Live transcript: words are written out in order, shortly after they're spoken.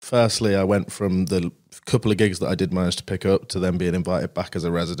firstly, I went from the couple of gigs that I did manage to pick up to then being invited back as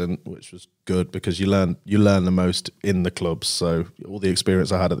a resident, which was good because you learn the most in the clubs. So all the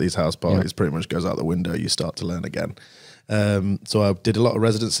experience I had at these house parties pretty much goes out the window. You start to learn again. So I did a lot of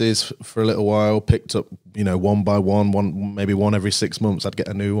residencies for a little while, picked up, one by one, maybe one every 6 months. I'd get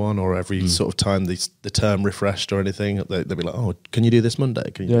a new one, or every sort of time the term refreshed or anything, they'd be like, oh, can you do this Monday?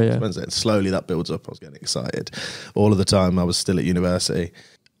 Can you do this Wednesday? And slowly that builds up. I was getting excited. All of the time I was still at university.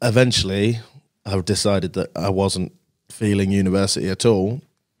 Eventually I decided that I wasn't feeling university at all.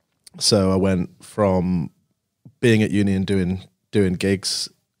 So I went from being at uni and doing gigs,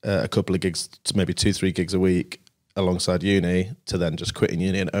 a couple of gigs to maybe 2-3 gigs a week alongside uni, to then just quitting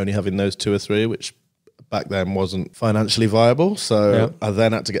uni and only having those 2 or 3, which back then wasn't financially viable. So I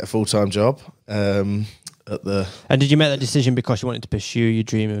then had to get a full-time job at the... And did you make that decision because you wanted to pursue your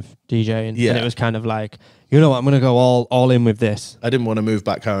dream of DJing? Yeah. And it was kind of like, you know what, I'm going to go all in with this. I didn't want to move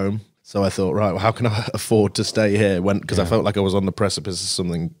back home. So I thought, right, well, how can I afford to stay here? Because I felt like I was on the precipice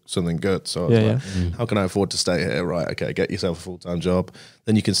of something good. So I was like, how can I afford to stay here? Right, okay, get yourself a full-time job.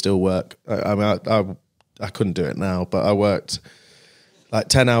 Then you can still work. I couldn't do it now, but I worked like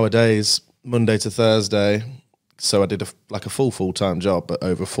 10-hour days, Monday to Thursday. So I did a full-time job, but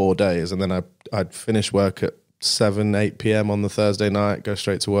over 4 days. And then I'd finish work at 7-8 p.m. on the Thursday night, go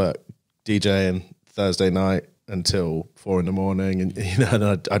straight to work, DJing Thursday night until 4 in the morning. And,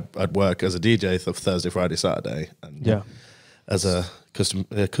 and I'd work as a DJ for Thursday, Friday, Saturday. And as a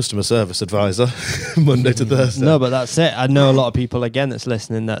customer service advisor, Monday to Thursday. No, but that's it. I know a lot of people, again, that's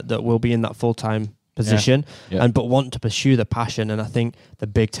listening that will be in that full-time position but want to pursue the passion. And I think the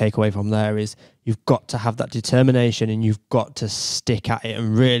big takeaway from there is you've got to have that determination, and you've got to stick at it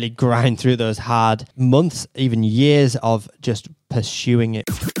and really grind through those hard months, even years of just pursuing it.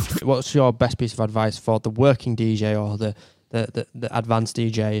 What's your best piece of advice for the working DJ or the advanced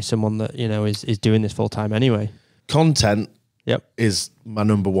DJ, someone that is doing this full time anyway? Content is my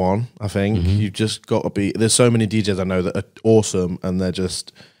number one. I think you've just got to be. There's so many DJs I know that are awesome, and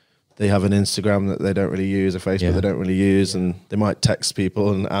they have an Instagram that they don't really use, a Facebook they don't really use, and they might text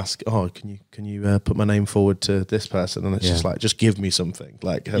people and ask, "Oh, can you put my name forward to this person?" And it's just like, just give me something.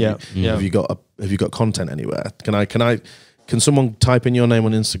 Like, have you got content anywhere? Can someone type in your name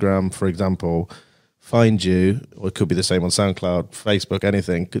on Instagram, for example, find you, or it could be the same on SoundCloud, Facebook,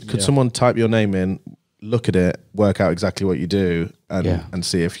 anything? Could someone type your name in, look at it, work out exactly what you do, and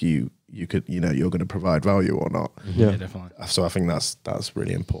see if you could, you're going to provide value or not. Yeah, definitely. So I think that's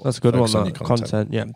really important. That's a good one, that content. Yeah.